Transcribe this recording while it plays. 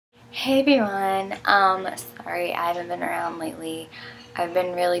Hey everyone, sorry I haven't been around lately. I've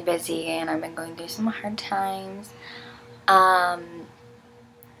been really busy and I've been going through some hard times.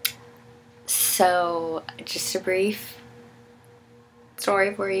 So just a brief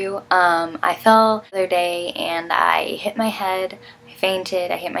story for you. I fell the other day and I hit my head. I fainted,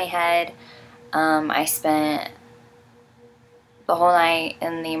 I hit my head. I spent the whole night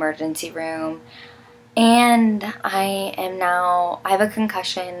in the emergency room and I have a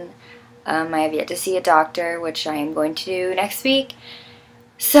concussion. I have yet to see a doctor, which I am going to do next week.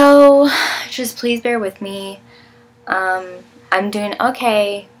 So just please bear with me. I'm doing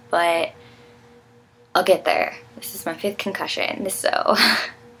okay, but I'll get there. This is my 5th concussion, so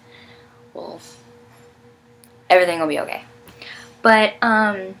well, everything will be okay. But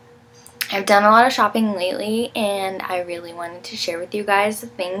I've done a lot of shopping lately, and I really wanted to share with you guys the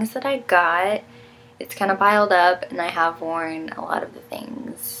things that I got. It's kind of piled up, and I have worn a lot of the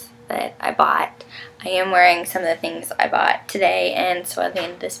things that I bought. I am wearing some of the things I bought today, and so at the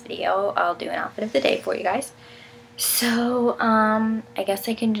end of this video, I'll do an outfit of the day for you guys. So, I guess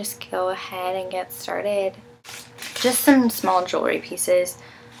I can just go ahead and get started. Just some small jewelry pieces.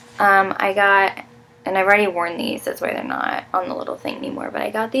 I got, and I've already worn these, that's why they're not on the little thing anymore, but I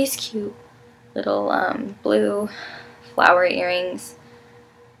got these cute little blue flower earrings.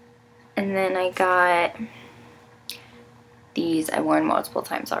 And then I got these, I've worn multiple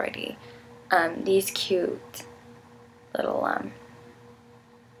times already. These cute little, I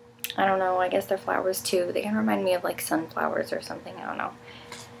don't know, I guess they're flowers too. They kind of remind me of like sunflowers or something, I don't know.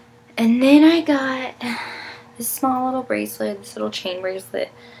 And then I got this small little bracelet, this little chain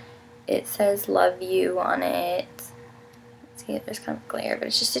bracelet. It says love you on it. See, there's kind of glare, but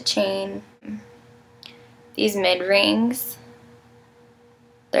it's just a chain. These mid rings.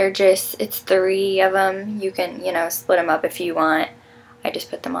 They're just, it's 3 of them. You can, you know, split them up if you want. I just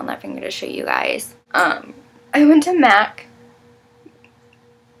put them on that finger to show you guys. I went to MAC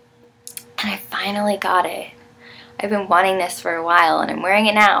and I finally got it. I've been wanting this for a while and I'm wearing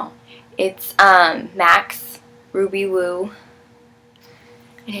it now. It's MAC's Ruby Woo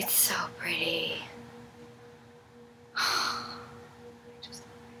and it's so pretty.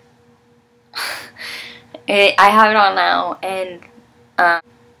 I have it on now, and I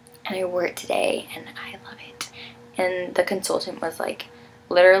wore it today and I love it. And the consultant was like,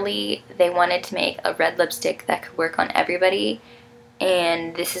 literally they wanted to make a red lipstick that could work on everybody,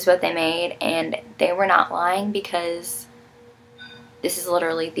 and this is what they made, and they were not lying because this is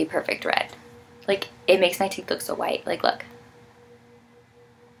literally the perfect red. Like, it makes my teeth look so white. Like, look.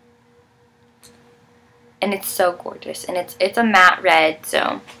 And it's so gorgeous, and it's a matte red,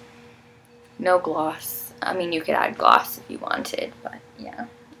 so no gloss. I mean, you could add gloss if you wanted, but yeah.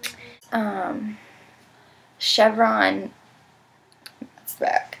 Chevron, that's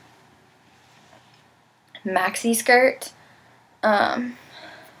back, maxi skirt.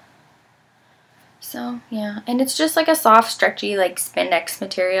 So yeah, and it's just like a soft, stretchy, like spandex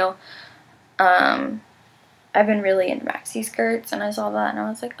material. I've been really into maxi skirts, and I saw that and I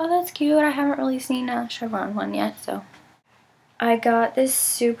was like, oh, that's cute. I haven't really seen a Chevron one yet, so I got this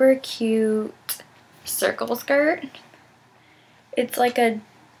super cute circle skirt. It's like a,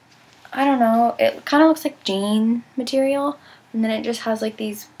 I don't know, it kind of looks like jean material, and then it just has like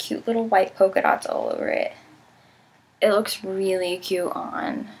these cute little white polka dots all over it. It looks really cute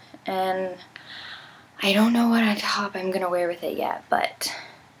on, and I don't know what top I'm gonna wear with it yet, but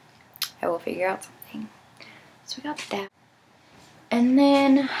I will figure out something. So we got that. And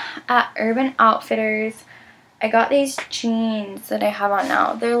then at Urban Outfitters, I got these jeans that I have on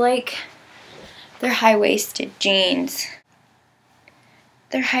now. They're high-waisted jeans.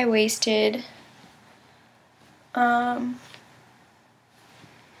 They're high-waisted.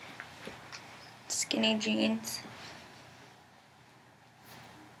 Skinny jeans.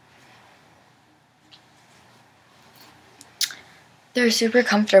 They're super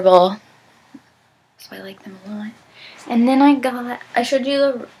comfortable, so I like them a lot. And then I showed you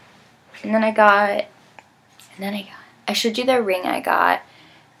the ring I got.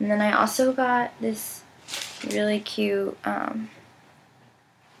 And then I also got this really cute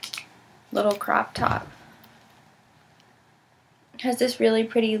little crop top. It has this really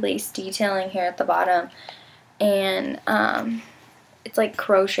pretty lace detailing here at the bottom, and it's like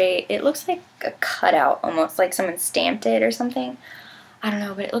crochet. It looks like a cutout, almost like someone stamped it or something. I don't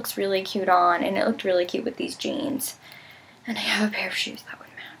know, but it looks really cute on, and it looked really cute with these jeans. And I have a pair of shoes that would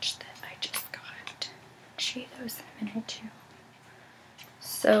match that I just got. I'll show you those in a minute too.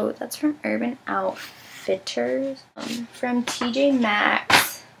 So that's from Urban Outfitters. From TJ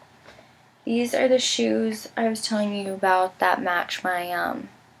Maxx, these are the shoes I was telling you about that match my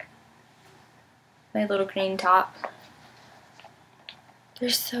my little green top. They're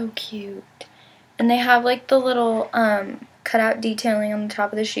so cute. And they have like the little cutout detailing on the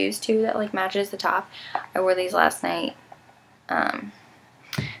top of the shoes too that like matches the top. I wore these last night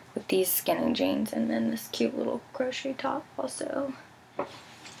with these skinny jeans and then this cute little crochet top also.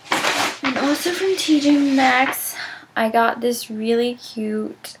 And also from TJ Maxx, I got this really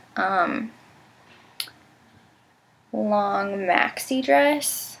cute long maxi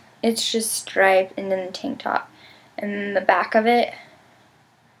dress. It's just striped and then the tank top. And then the back of it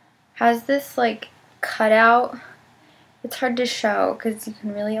has this like cutout. It's hard to show because you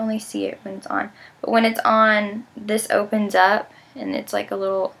can really only see it when it's on. But when it's on, this opens up and it's like a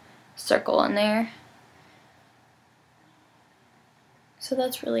little circle in there. So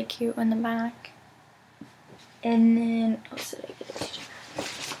that's really cute in the back. And then, what else did I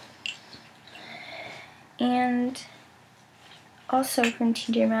get? And also from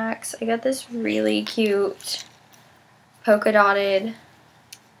TJ Maxx, I got this really cute polka dotted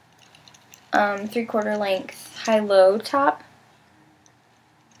 3/4 length high-low top.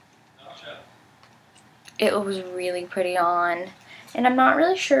 It was really pretty on. And I'm not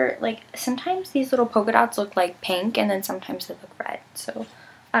really sure, like, sometimes these little polka dots look like pink and then sometimes they look red. So,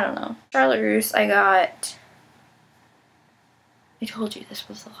 I don't know. Charlotte Russe, I got, I told you this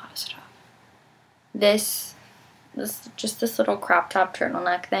was a lot of stuff. This just this little crop top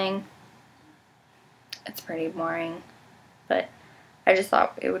turtleneck thing. It's pretty boring, but I just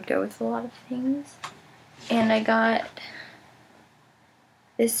thought it would go with a lot of things. And I got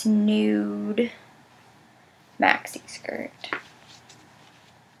this nude maxi skirt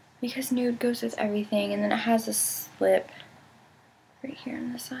because nude goes with everything, and then it has a slip right here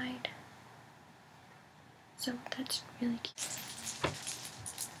on the side. So that's really cute.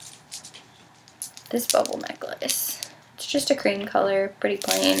 This bubble necklace. It's just a cream color, pretty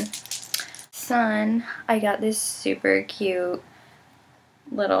plain. Son, I got this super cute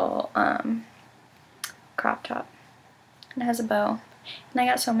little crop top. It has a bow. And I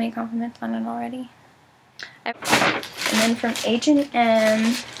got so many compliments on it already. And then from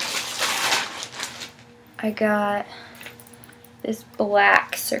H&M, I got this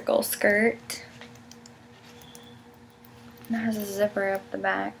black circle skirt. And it has a zipper up the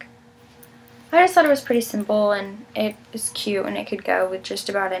back. I just thought it was pretty simple and it is cute and it could go with just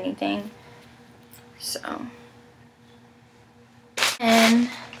about anything. So. And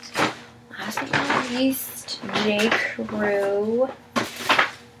last but not least, J. Crew.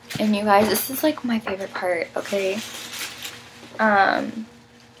 And you guys, this is like my favorite part, okay?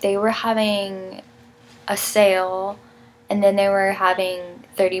 They were having a sale and then they were having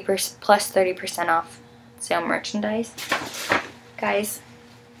 30% plus 30% off sale merchandise. Guys,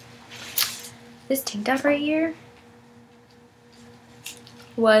 this tank top right here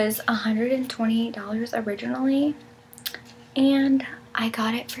was $128 originally, and I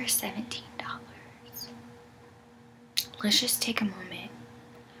got it for $17. Let's just take a moment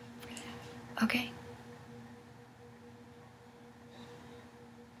for that, okay?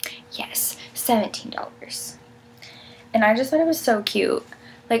 Yes, $17. And I just thought it was so cute.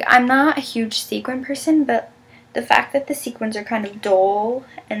 Like, I'm not a huge sequin person, but the fact that the sequins are kind of dull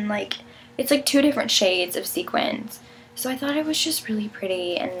and like it's like two different shades of sequins. So I thought it was just really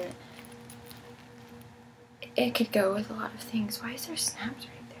pretty and it could go with a lot of things. Why is there snaps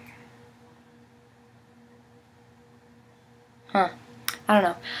right there? Huh. I don't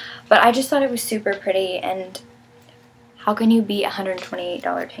know. But I just thought it was super pretty, and how can you beat a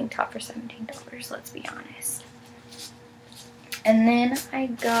 $128 tank top for $17? Let's be honest. And then I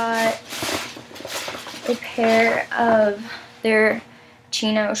got a pair of their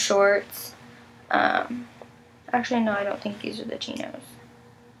chino shorts. Actually, no, I don't think these are the chinos.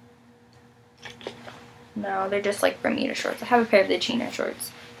 No, they're just like Bermuda shorts. I have a pair of the chino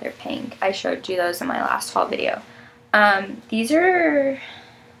shorts. They're pink. I showed you those in my last haul video. These are,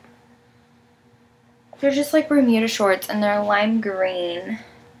 they're just like Bermuda shorts and they're lime green.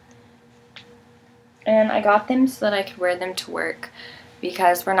 And I got them so that I could wear them to work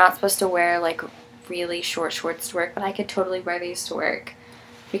because we're not supposed to wear like really short shorts to work, but I could totally wear these to work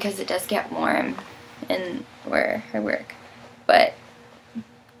because it does get warm in where I work. But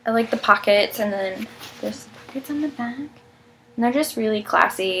I like the pockets, and then there's pockets on the back, and they're just really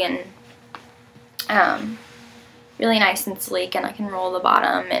classy and really nice and sleek, and I can roll the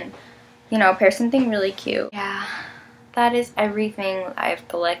bottom and, you know, pair something really cute. Yeah, that is everything I've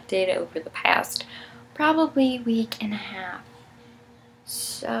collected over the past probably week and a half.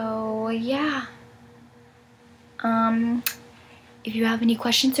 So yeah, if you have any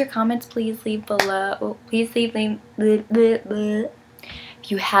questions or comments, please leave below. Please leave If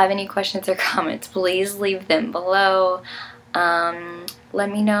you have any questions or comments, please leave them below. Let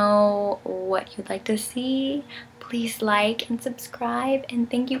me know what you'd like to see. Please like and subscribe, and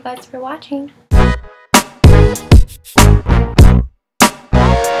thank you guys for watching.